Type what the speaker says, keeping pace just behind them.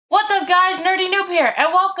guys, Nerdy Noob here,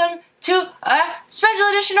 and welcome to a special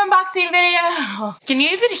edition unboxing video. Can you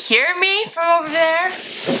even hear me from over there?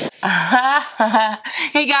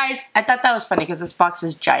 Hey guys, I thought that was funny because this box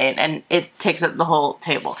is giant and it takes up the whole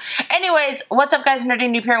table. Anyways, what's up guys, Nerdy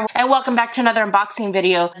Noob here, and welcome back to another unboxing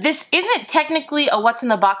video. This isn't technically a what's in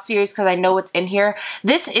the box series because I know what's in here.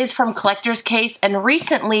 This is from Collector's Case, and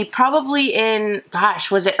recently, probably in, gosh,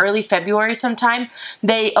 was it early February sometime,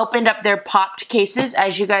 they opened up their popped cases.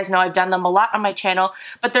 As you guys know, I've done them a lot on my channel,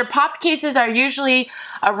 but their popped cases are usually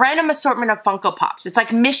a random assortment of Funko Pops. It's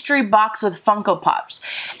like mystery box with Funko Pops.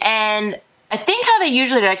 And I think how they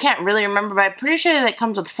usually do, I can't really remember, but I'm pretty sure that it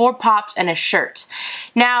comes with 4 pops and a shirt.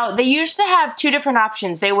 Now, they used to have 2 different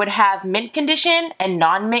options. They would have mint condition and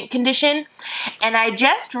non-mint condition. And I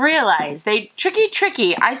just realized,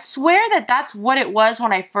 tricky, I swear that that's what it was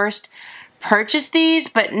when I first purchased these,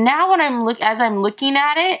 but now when as I'm looking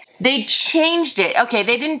at it, they changed it. Okay,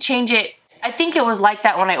 they didn't change it. I think it was like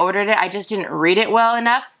that when I ordered it, I just didn't read it well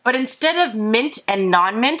enough. But instead of mint and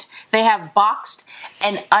non-mint, they have boxed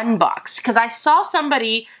and unboxed. Because I saw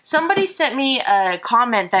somebody sent me a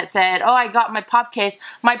comment that said, oh, I got my pop case.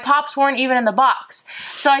 My pops weren't even in the box.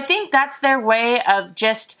 So I think that's their way of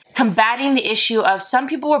just combating the issue of some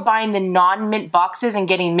people were buying the non-mint boxes and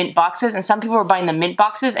getting mint boxes, and some people were buying the mint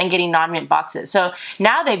boxes and getting non-mint boxes. So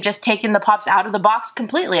now they've just taken the pops out of the box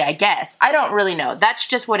completely, I guess. I don't really know. That's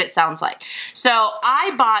just what it sounds like. So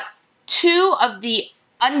I bought 2 of the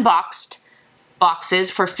unboxed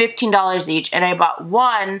boxes for $15 each, and I bought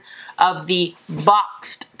 1 of the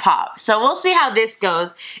boxed pop. So we'll see how this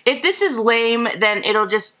goes. If this is lame, then it'll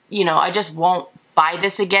just, you know, I just won't buy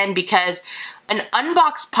this again, because an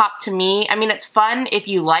unboxed pop to me, I mean, it's fun if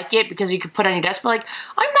you like it because you could put it on your desk, but like,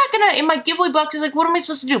 I'm not gonna, in my giveaway boxes, like, what am I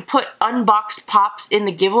supposed to do? Put unboxed pops in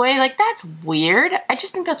the giveaway? Like, that's weird. I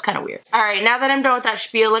just think that's kind of weird. All right, now that I'm done with that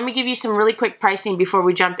spiel, let me give you some really quick pricing before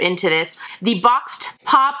we jump into this. The boxed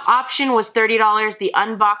pop option was $30. The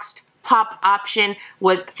unboxed pop option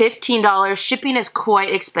was $15. Shipping is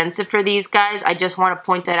quite expensive for these guys. I just want to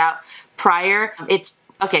point that out prior.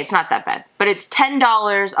 Okay, it's not that bad, but it's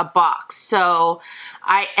 $10 a box. So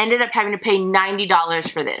I ended up having to pay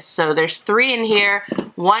 $90 for this. So there's 3 in here,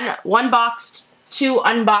 one boxed, 2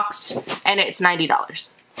 unboxed, and it's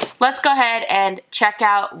 $90. Let's go ahead and check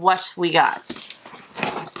out what we got.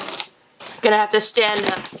 Gonna have to stand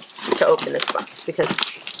up to open this box because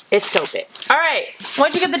it's so big. All right,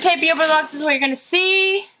 once you get the tape, you open the box, this is what you're gonna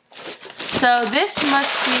see. So this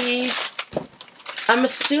must be, I'm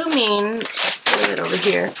assuming, let's leave it over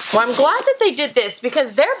here. Well, I'm glad that they did this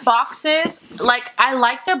because their boxes, like, I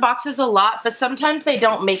like their boxes a lot, but sometimes they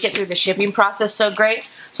don't make it through the shipping process so great.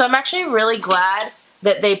 So I'm actually really glad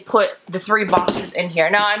that they put the 3 boxes in here.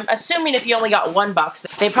 Now, I'm assuming if you only got 1 box,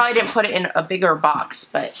 they probably didn't put it in a bigger box,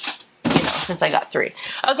 but, you know, since I got 3.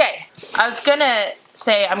 Okay, I was gonna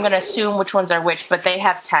say I'm gonna assume which ones are which, but they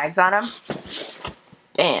have tags on them.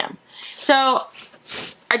 Bam. So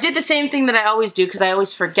I did the same thing that I always do because I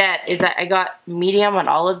always forget, is that I got medium on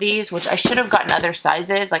all of these, which I should have gotten other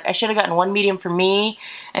sizes. Like, I should have gotten 1 medium for me,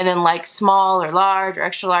 and then like small or large or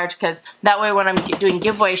extra large, because that way when I'm doing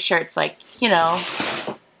giveaway shirts, like, you know,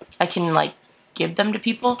 I can like give them to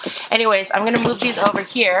people. Anyways, I'm going to move these over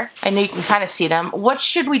here. I know you can kind of see them. What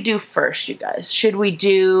should we do first, you guys? Should we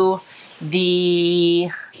do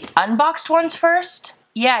the unboxed ones first?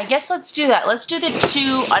 Yeah, I guess let's do that. Let's do the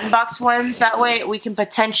 2 unboxed ones. That way we can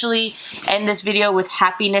potentially end this video with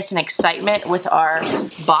happiness and excitement with our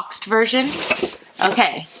boxed version.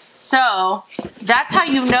 Okay, so that's how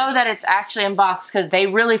you know that it's actually unboxed, because they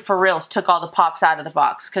really, for reals, took all the pops out of the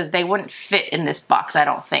box because they wouldn't fit in this box, I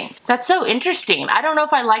don't think. That's so interesting. I don't know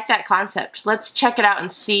if I like that concept. Let's check it out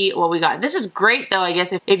and see what we got. This is great, though, I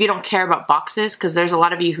guess, if you don't care about boxes, because there's a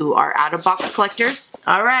lot of you who are out-of-box collectors.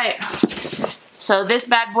 All right. So this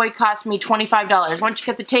bad boy cost me $25. Once you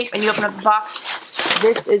get the tape and you open up the box,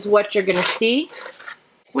 this is what you're gonna see.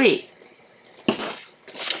 Wait.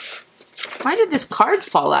 Why did this card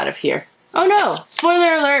fall out of here? Oh no,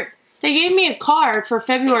 spoiler alert. They gave me a card for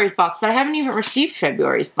February's box, but I haven't even received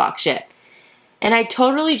February's box yet. And I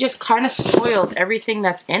totally just kind of spoiled everything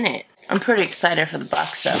that's in it. I'm pretty excited for the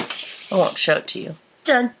box though. I won't show it to you.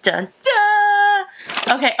 Dun dun dun!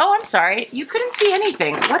 Okay, oh, I'm sorry. You couldn't see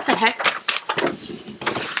anything. What the heck?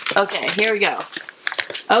 Okay, here we go.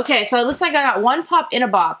 Okay, so it looks like I got 1 pop in a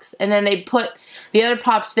box, and then they put the other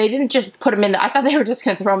pops, they didn't just put them in I thought they were just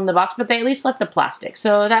going to throw them in the box, but they at least left the plastic,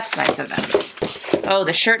 so that's nice of them. Oh,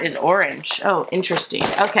 the shirt is orange. Oh, interesting.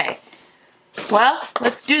 Okay. Well,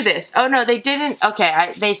 let's do this. Oh, no, they didn't.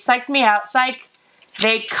 Okay, they psyched me out. Psych.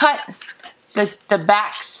 They cut the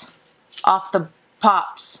backs off the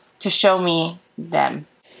pops. to show me them.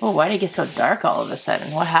 Oh, why did it get so dark all of a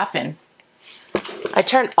sudden? What happened? I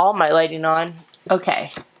turned all my lighting on.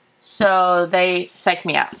 Okay, so they psyched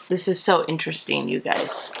me out. This is so interesting, you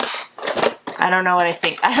guys. I don't know what I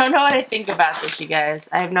think. I don't know what I think about this, you guys.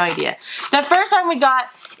 I have no idea. The first one we got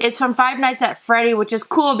is from Five Nights at Freddy, which is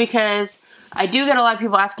cool because I do get a lot of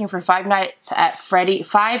people asking for Five Nights at Freddy's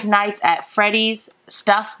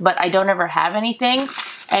stuff, but I don't ever have anything.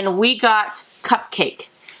 And we got Cupcake.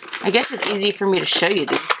 I guess it's easy for me to show you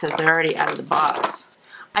these because they're already out of the box.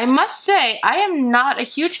 I must say, I am not a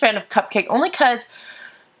huge fan of Cupcake, only because,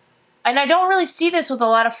 and I don't really see this with a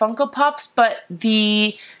lot of Funko Pops, but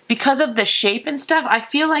because of the shape and stuff, I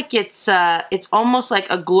feel like it's almost like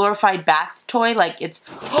a glorified bath toy. Like it's,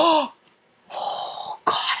 oh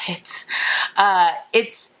God,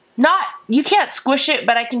 it's not, you can't squish it,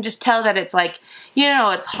 but I can just tell that it's like, you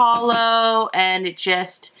know, it's hollow and it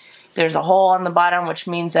just, there's a hole on the bottom, which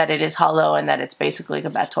means that it is hollow and that it's basically like a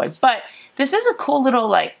bath toy. But this is a cool little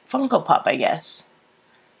like Funko Pop, I guess.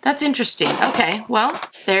 That's interesting. Okay, well,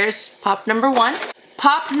 there's Pop number 1.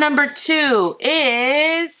 Pop number 2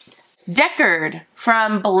 is Deckard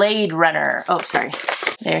from Blade Runner. Oh, sorry.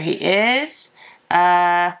 There he is.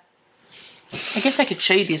 I guess I could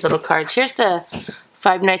show you these little cards. Here's the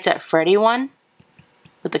Five Nights at Freddy one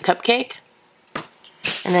with the cupcake.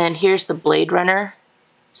 And then here's the Blade Runner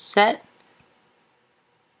set.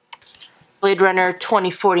 Blade Runner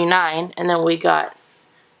 2049. And then we got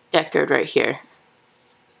Deckard right here.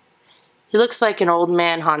 He looks like an old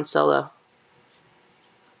man Han Solo.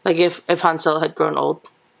 Like if Han Solo had grown old.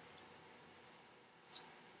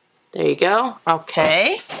 There you go.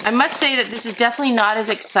 Okay. I must say that this is definitely not as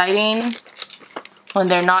exciting when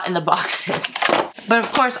they're not in the boxes. But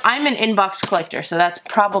of course, I'm an inbox collector, so that's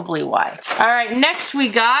probably why. Alright, next we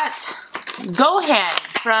got Gohan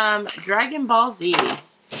from Dragon Ball Z.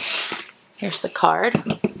 Here's the card.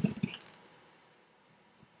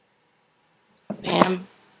 Bam.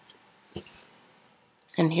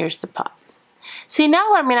 And here's the pop. See, now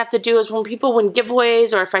what I'm going to have to do is when people win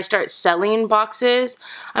giveaways or if I start selling boxes,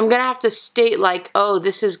 I'm going to have to state like, oh,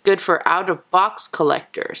 this is good for out-of-box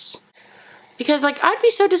collectors. Because like, I'd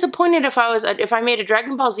be so disappointed if I made a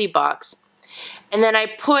Dragon Ball Z box and then I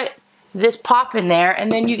put this pop in there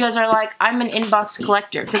and then you guys are like, I'm an inbox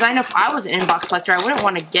collector. Because I know if I was an inbox collector, I wouldn't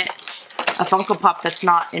want to get a Funko Pop that's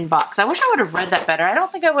not in box. I wish I would have read that better. I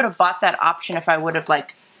don't think I would have bought that option if I would have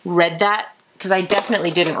like read that. Because I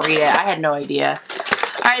definitely didn't read it. I had no idea.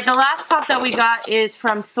 Alright, the last pop that we got is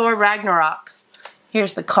from Thor Ragnarok.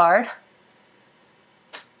 Here's the card.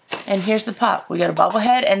 And here's the pop. We got a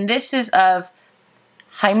bobblehead. And this is of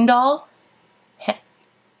Heimdall.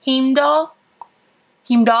 Heimdall?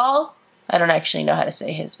 Heimdall? I don't actually know how to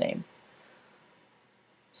say his name.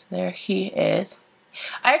 So there he is.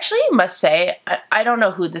 I actually must say, I don't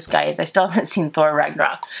know who this guy is. I still haven't seen Thor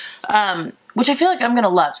Ragnarok. Which I feel like I'm going to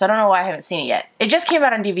love, so I don't know why I haven't seen it yet. It just came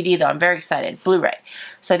out on DVD, though. I'm very excited. Blu-ray.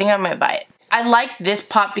 So I think I might buy it. I like this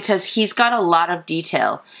pop because he's got a lot of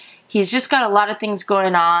detail. He's just got a lot of things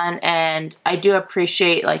going on, and I do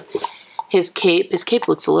appreciate, like, his cape. His cape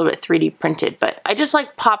looks a little bit 3D printed, but I just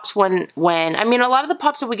like pops when I mean, a lot of the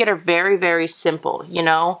pops that we get are very, very simple, you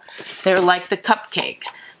know? They're like the cupcake.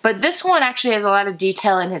 But this one actually has a lot of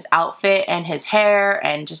detail in his outfit and his hair,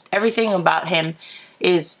 and just everything about him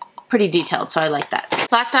is pretty detailed, so I like that.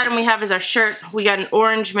 Last item we have is our shirt. We got an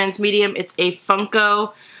orange men's medium. It's a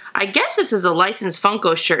Funko. I guess this is a licensed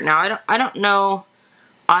Funko shirt now. I don't know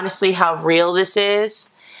honestly how real this is.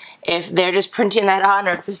 If they're just printing that on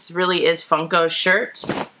or if this really is Funko's shirt.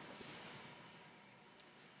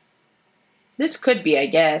 This could be, I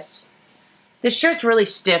guess. This shirt's really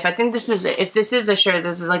stiff. I think this is, if this is a shirt,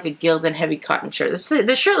 this is like a Gildan heavy cotton shirt.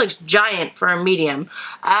 This shirt looks giant for a medium.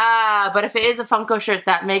 But if it is a Funko shirt,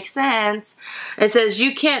 that makes sense. It says,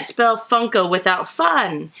 you can't spell Funko without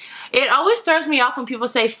fun. It always throws me off when people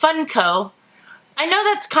say Funko. I know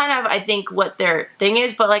that's kind of, I think, what their thing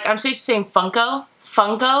is, but like, I'm so used to saying Funko.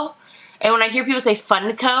 Funko. And when I hear people say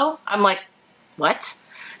Funko, I'm like, what?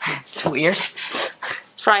 It's weird.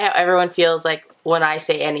 It's probably how everyone feels like when I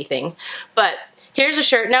say anything. But here's a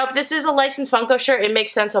shirt. Now, if this is a licensed Funko shirt, it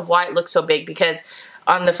makes sense of why it looks so big, because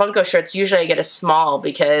on the Funko shirts, usually I get a small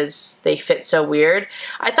because they fit so weird.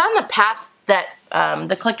 I thought in the past that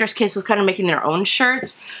the collector's case was kind of making their own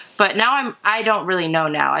shirts, but now I don't really know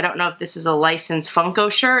now. I don't know if this is a licensed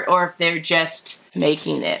Funko shirt or if they're just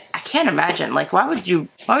making it. I can't imagine. Like, why would you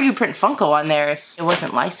print Funko on there if it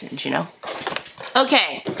wasn't licensed, you know?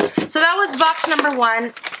 Okay, so that was box number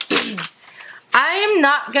 1. I am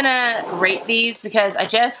not gonna rate these because I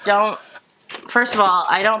just don't First of all,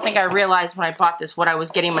 I don't think I realized when I bought this what I was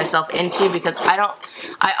getting myself into, because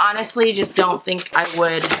I honestly just don't think I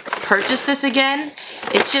would purchase this again.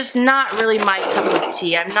 It's just not really my cup of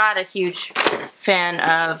tea. I'm not a huge fan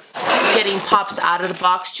of getting pops out of the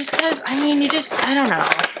box, just because, I mean, I don't know.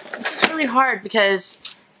 It's really hard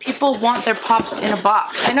because people want their pops in a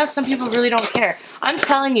box. I know some people really don't care. I'm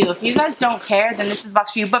telling you, if you guys don't care, then this is the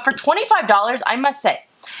box for you. But for $25, I must say,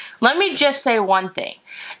 let me just say one thing.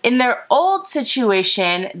 In their old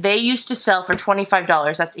situation, they used to sell for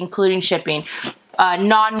 $25, that's including shipping,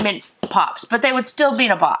 non-mint pops, but they would still be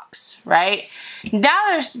in a box, right?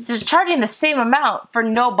 Now they're charging the same amount for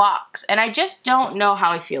no box, and I just don't know how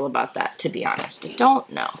I feel about that, to be honest. I don't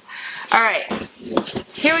know. All right,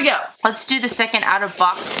 here we go. Let's do the second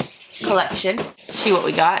out-of-box collection. See what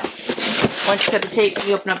we got. Once you cut the tape,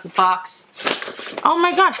 you open up the box. Oh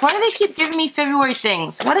my gosh, why do they keep giving me February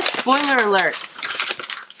things? What a spoiler alert.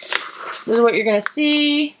 This is what you're gonna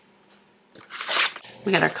see.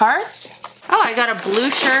 We got our cards. Oh, I got a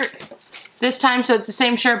blue shirt this time, so it's the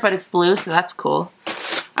same shirt, but it's blue, so that's cool.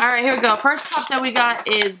 All right, here we go. First pop that we got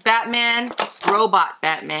is Batman, Robot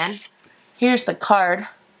Batman. Here's the card.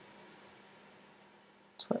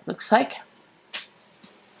 That's what it looks like.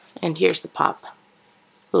 And here's the pop.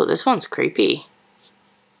 Oh, this one's creepy.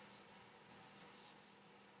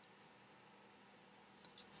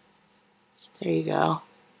 There you go.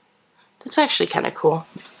 That's actually kind of cool.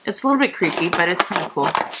 It's a little bit creepy, but it's kind of cool.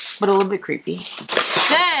 But a little bit creepy.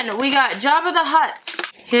 Then we got Jabba the Hutt.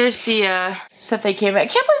 Here's the set they came at. I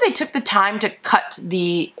can't believe they took the time to cut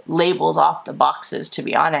the labels off the boxes, to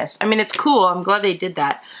be honest. I mean, it's cool. I'm glad they did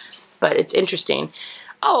that. But it's interesting.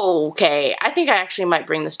 Oh, okay. I think I actually might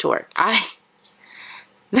bring this to work. I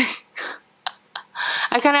kind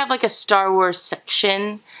of have like a Star Wars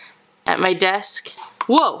section at my desk.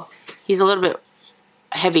 Whoa! He's a little bit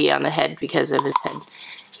heavy on the head because of his head.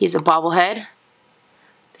 He's a bobblehead.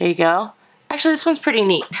 There you go. Actually, this one's pretty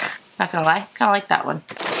neat. Not gonna lie, kind of like that one.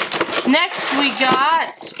 Next we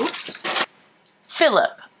got, oops,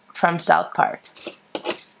 Philip from South Park.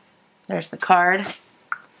 There's the card.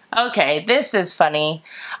 Okay, this is funny.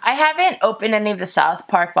 I haven't opened any of the South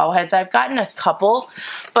Park bobbleheads. I've gotten a couple,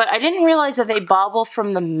 but I didn't realize that they bobble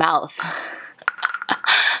from the mouth.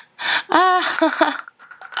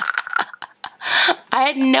 I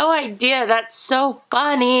had no idea. That's so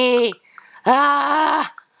funny.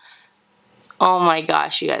 Ah! Oh my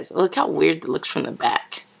gosh, you guys. Look how weird it looks from the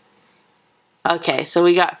back. Okay, so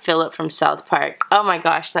we got Philip from South Park. Oh my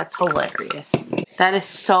gosh, that's hilarious. That is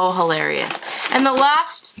so hilarious. And the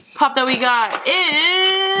last pop that we got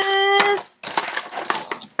is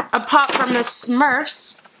a pop from the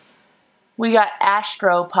Smurfs. We got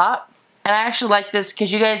Astro Pop. And I actually like this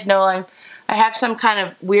because you guys know I have some kind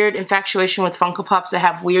of weird infatuation with Funko Pops that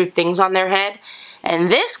have weird things on their head.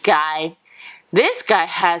 And this guy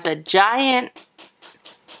has a giant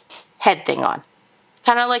head thing on.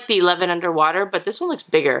 Kind of like the 11 Underwater, but this one looks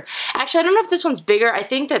bigger. Actually, I don't know if this one's bigger. I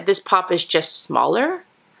think that this pop is just smaller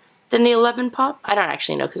than the 11 pop. I don't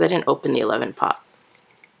actually know because I didn't open the 11 pop.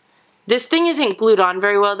 This thing isn't glued on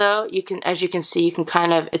very well though. You can, as you can see, you can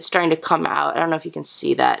kind of, it's starting to come out. I don't know if you can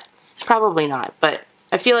see that. Probably not, but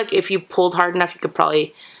I feel like if you pulled hard enough, you could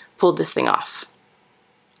probably pull this thing off.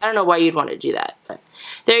 I don't know why you'd want to do that, but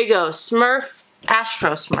there you go. Smurf,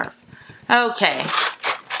 Astro Smurf. Okay.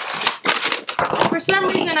 For some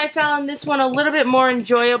reason, I found this one a little bit more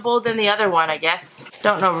enjoyable than the other one, I guess.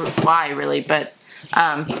 Don't know why, really, but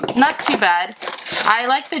not too bad. I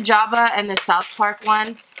like the Jabba and the South Park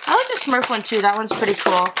one. I like the Smurf one, too. That one's pretty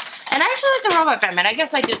cool. And I actually like the Robot Batman. I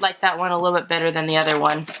guess I did like that one a little bit better than the other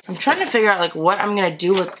one. I'm trying to figure out, like, what I'm going to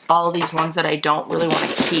do with all these ones that I don't really want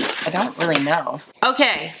to keep. I don't really know.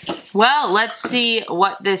 Okay. Well, let's see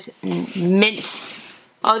what this mint...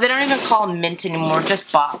 Oh, they don't even call them mint anymore,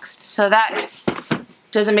 just boxed. So that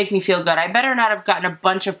doesn't make me feel good. I better not have gotten a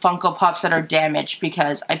bunch of Funko Pops that are damaged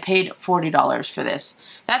because I paid $40 for this.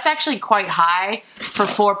 That's actually quite high for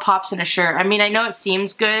 4 pops and a shirt. I mean, I know it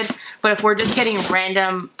seems good, but if we're just getting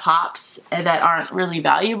random pops that aren't really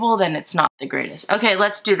valuable, then it's not the greatest. Okay,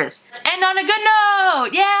 let's do this. Let's end on a good note!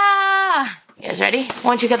 Yeah! You guys ready?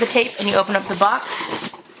 Once you got the tape and you open up the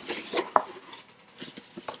box,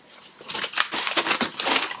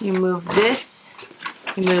 you move this,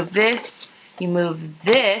 you move this, you move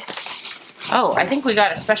this. Oh, I think we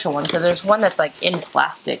got a special one because there's one that's like in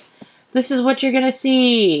plastic. This is what you're gonna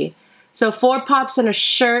see. So 4 pops and a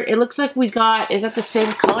shirt. It looks like we got, is that the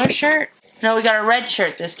same color shirt? No, we got a red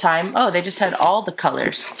shirt this time. Oh, they just had all the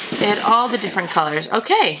colors. They had all the different colors.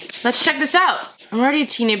 Okay, let's check this out. I'm already a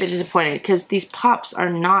teeny bit disappointed because these pops are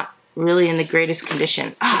not really in the greatest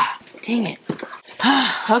condition. Ah, dang Dang it.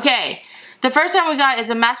 Okay. The first one we got is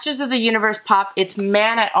a Masters of the Universe pop. It's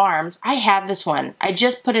Man-at-Arms. I have this one. I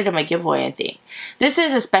just put it in my giveaway, I think. This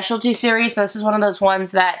is a specialty series, so this is one of those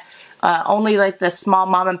ones that only like the small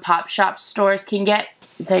mom and pop shop stores can get.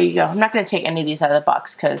 There you go. I'm not going to take any of these out of the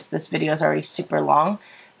box because this video is already super long.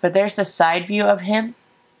 But there's the side view of him.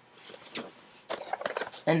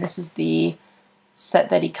 And this is the set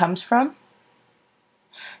that he comes from.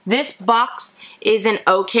 This box is in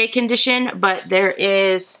okay condition, but there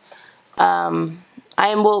is... I'm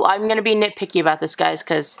going to be nitpicky about this, guys,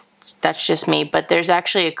 because that's just me. But there's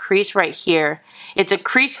actually a crease right here. It's a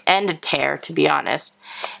crease and a tear, to be honest.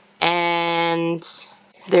 And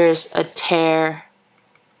there's a tear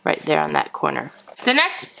right there on that corner. The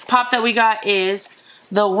next pop that we got is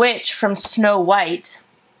the witch from Snow White.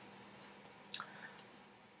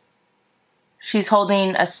 She's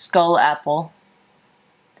holding a skull apple.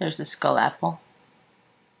 There's the skull apple.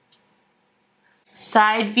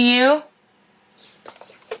 Side view.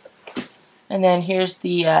 And then here's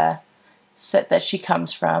the set that she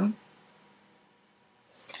comes from.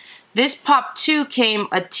 This pop too came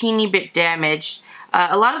a teeny bit damaged.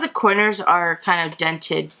 A lot of the corners are kind of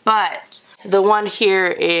dented, but the one here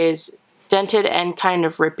is dented and kind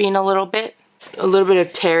of ripping a little bit. A little bit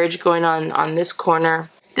of tearage going on this corner.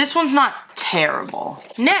 This one's not terrible.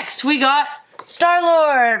 Next, we got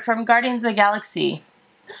Star-Lord from Guardians of the Galaxy.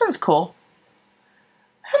 This one's cool.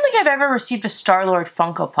 I don't think I've ever received a Star-Lord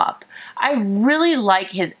Funko Pop. I really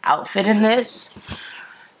like his outfit in this.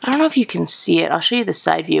 I don't know if you can see it. I'll show you the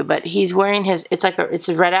side view, but he's wearing his, it's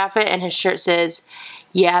a red outfit, and his shirt says,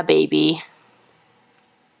 "Yeah, baby."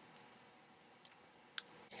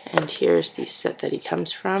 And here's the set that he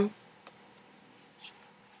comes from.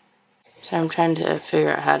 So I'm trying to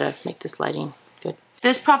figure out how to make this lighting good.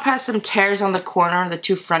 This pop has some tears on the corner, the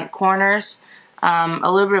two front corners.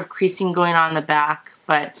 A little bit of creasing going on in the back,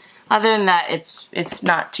 but other than that, it's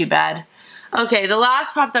not too bad. Okay, the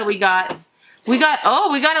last pop that we got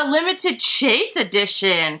a limited chase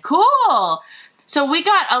edition. Cool! So we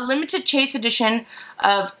got a limited chase edition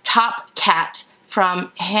of Top Cat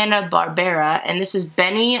from Hanna-Barbera, and this is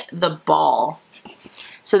Benny the Ball.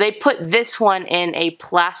 So they put this one in a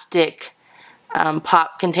plastic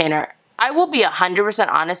pop container. I will be 100%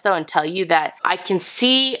 honest though and tell you that I can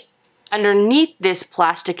see underneath this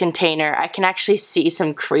plastic container, I can actually see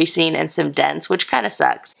some creasing and some dents, which kind of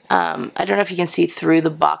sucks. I don't know if you can see through the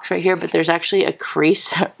box right here, but there's actually a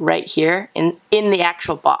crease right here in the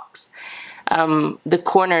actual box. The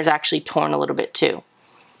corner is actually torn a little bit too.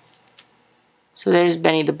 So there's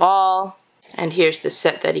Benny the Ball, and here's the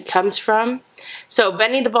set that he comes from. So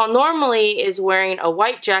Benny the Ball normally is wearing a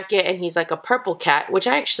white jacket, and he's like a purple cat, which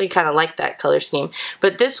I actually kind of like that color scheme.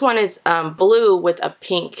 But this one is blue with a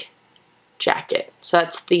pink jacket. So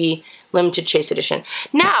that's the limited chase edition.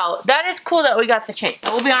 Now, that is cool that we got the chase.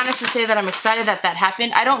 I will be honest to say that I'm excited that that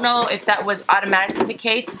happened. I don't know if that was automatically the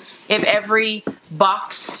case, if every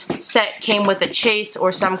boxed set came with a chase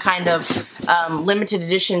or some kind of limited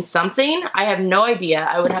edition something. I have no idea.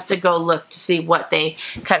 I would have to go look to see what they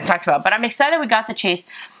kind of talked about. But I'm excited we got the chase.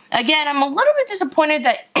 Again, I'm a little bit disappointed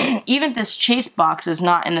that even this chase box is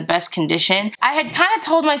not in the best condition. I had kind of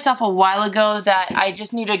told myself a while ago that I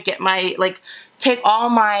just need to get my, take all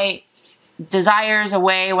my desires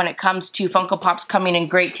away when it comes to Funko Pops coming in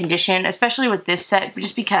great condition, especially with this set,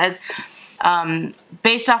 just because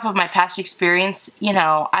based off of my past experience, you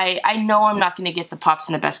know, I know I'm not going to get the Pops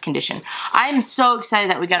in the best condition. I'm so excited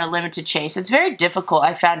that we got a limited chase. It's very difficult,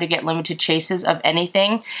 I found, to get limited chases of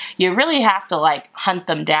anything. You really have to, like, hunt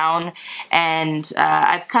them down, and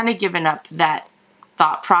I've kind of given up that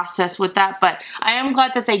thought process with that, but I am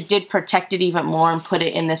glad that they did protect it even more and put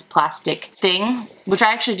it in this plastic thing, which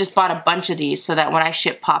I actually just bought a bunch of these so that when I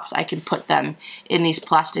ship Pops, I can put them in these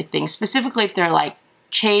plastic things, specifically if they're like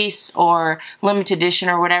chase or limited edition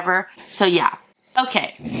or whatever. So yeah.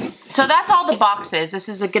 Okay, so that's all the boxes. This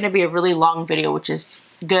is going to be a really long video, which is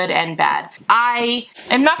good and bad. I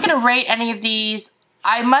am not going to rate any of these.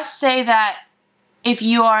 I must say that if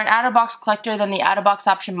you are an out-of-box collector, then the out-of-box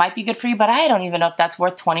option might be good for you, but I don't even know if that's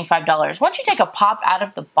worth $25. Once you take a Pop out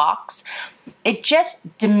of the box, it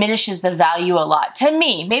just diminishes the value a lot. To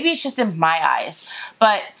me, maybe it's just in my eyes,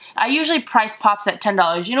 but I usually price Pops at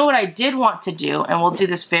 $10. You know what I did want to do, and we'll do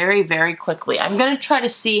this very, very quickly. I'm going to try to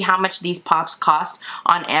see how much these Pops cost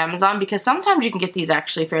on Amazon, because sometimes you can get these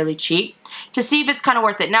actually fairly cheap, to see if it's kind of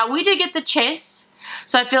worth it. Now, we did get the chase,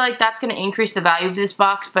 so I feel like that's going to increase the value of this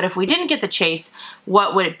box, but if we didn't get the chase,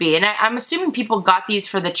 what would it be? And I'm assuming people got these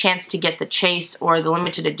for the chance to get the chase or the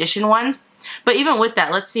limited edition ones, but even with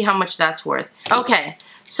that, let's see how much that's worth. Okay,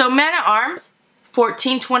 so Man-at-Arms,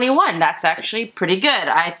 $14.21. That's actually pretty good.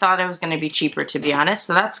 I thought it was going to be cheaper, to be honest,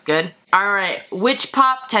 so that's good. Alright, Witch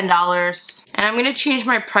Pop, $10. And I'm going to change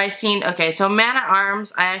my pricing. Okay, so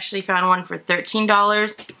Man-at-Arms, I actually found one for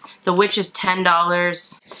 $13. The Witch is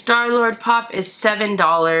 $10. Star-Lord Pop is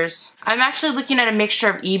 $7. I'm actually looking at a mixture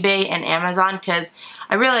of eBay and Amazon because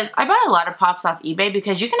I realized I buy a lot of pops off eBay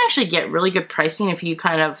because you can actually get really good pricing if you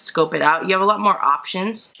kind of scope it out. You have a lot more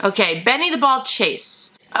options. Okay, Benny the Ball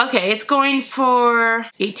Chase. Okay, it's going for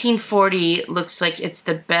 $18.40. Looks like it's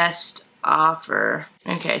the best offer.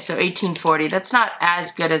 Okay, so $18.40. That's not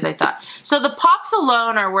as good as I thought. So the pops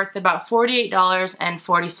alone are worth about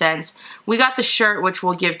 $48.40. We got the shirt, which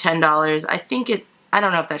we'll give $10. I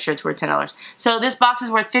don't know if that shirt's worth $10. So this box is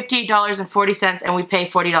worth $58.40 and we pay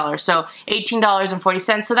 $40. So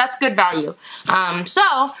 $18.40. So that's good value.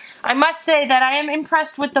 So I must say that I am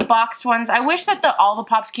impressed with the boxed ones. I wish that all the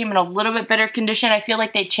pops came in a little bit better condition. I feel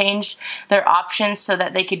like they changed their options so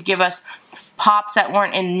that they could give us pops that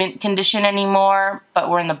weren't in mint condition anymore, but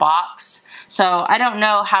were in the box. So I don't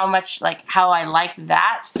know how I like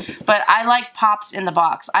that, but I like pops in the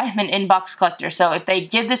box. I am an in-box collector, so if they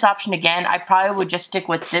give this option again, I probably would just stick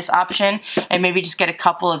with this option and maybe just get a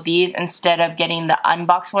couple of these instead of getting the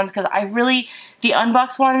unboxed ones, because the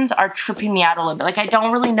unboxed ones are tripping me out a little bit. Like, I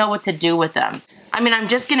don't really know what to do with them. I mean, I'm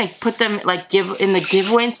just gonna put them, give in the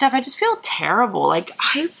giveaway and stuff. I just feel terrible. Like,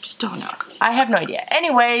 I just don't know. I have no idea.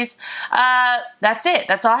 Anyways, that's it.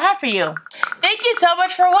 That's all I have for you. Thank you so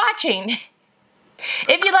much for watching.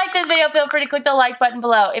 If you like this video, feel free to click the like button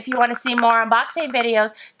below. If you want to see more unboxing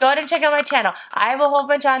videos, go ahead and check out my channel. I have a whole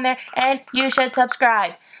bunch on there, and you should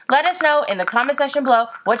subscribe. Let us know in the comment section below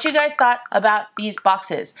what you guys thought about these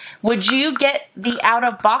boxes. Would you get the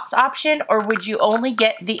out-of-box option, or would you only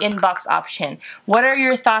get the in-box option? What are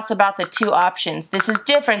your thoughts about the two options? This is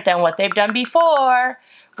different than what they've done before.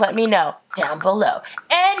 Let me know down below.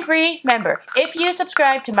 And remember, if you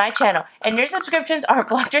subscribe to my channel and your subscriptions are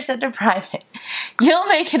blocked or set to private, you'll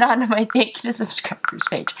make it onto my thank you to subscribers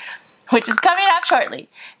page, which is coming up shortly.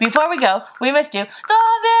 Before we go, we must do the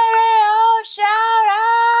video shout out.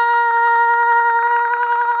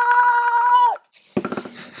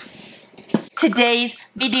 Today's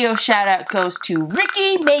video shout out goes to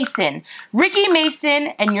Ricky Mason. Ricky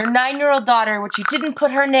Mason and your 9-year-old daughter, which you didn't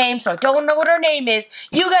put her name, so I don't know what her name is.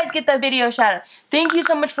 You guys get that video shout out. Thank you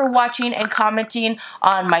so much for watching and commenting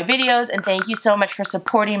on my videos, and thank you so much for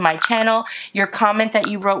supporting my channel. Your comment that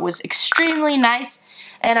you wrote was extremely nice.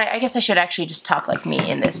 And I guess I should actually just talk like me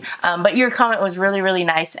in this. But your comment was really, really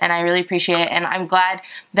nice, and I really appreciate it. And I'm glad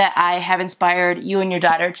that I have inspired you and your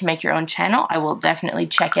daughter to make your own channel. I will definitely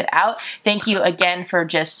check it out. Thank you again for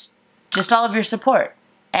just all of your support.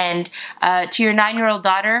 And to your 9-year-old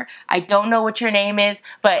daughter, I don't know what your name is,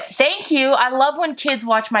 but thank you. I love when kids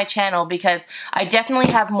watch my channel because I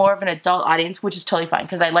definitely have more of an adult audience, which is totally fine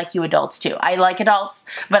because I like you adults too. I like adults,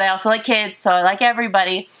 but I also like kids, so I like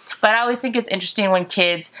everybody. But I always think it's interesting when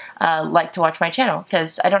kids like to watch my channel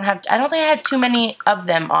because I don't think I have too many of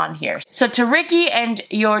them on here. So to Ricky and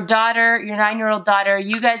your daughter, your 9-year-old daughter,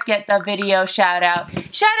 you guys get the video shout out.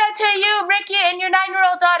 Shout out to you, Ricky, and your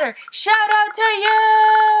 9-year-old daughter. Shout out to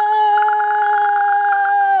you!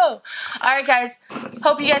 Alright guys,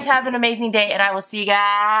 hope you guys have an amazing day, and I will see you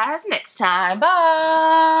guys next time.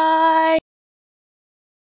 Bye!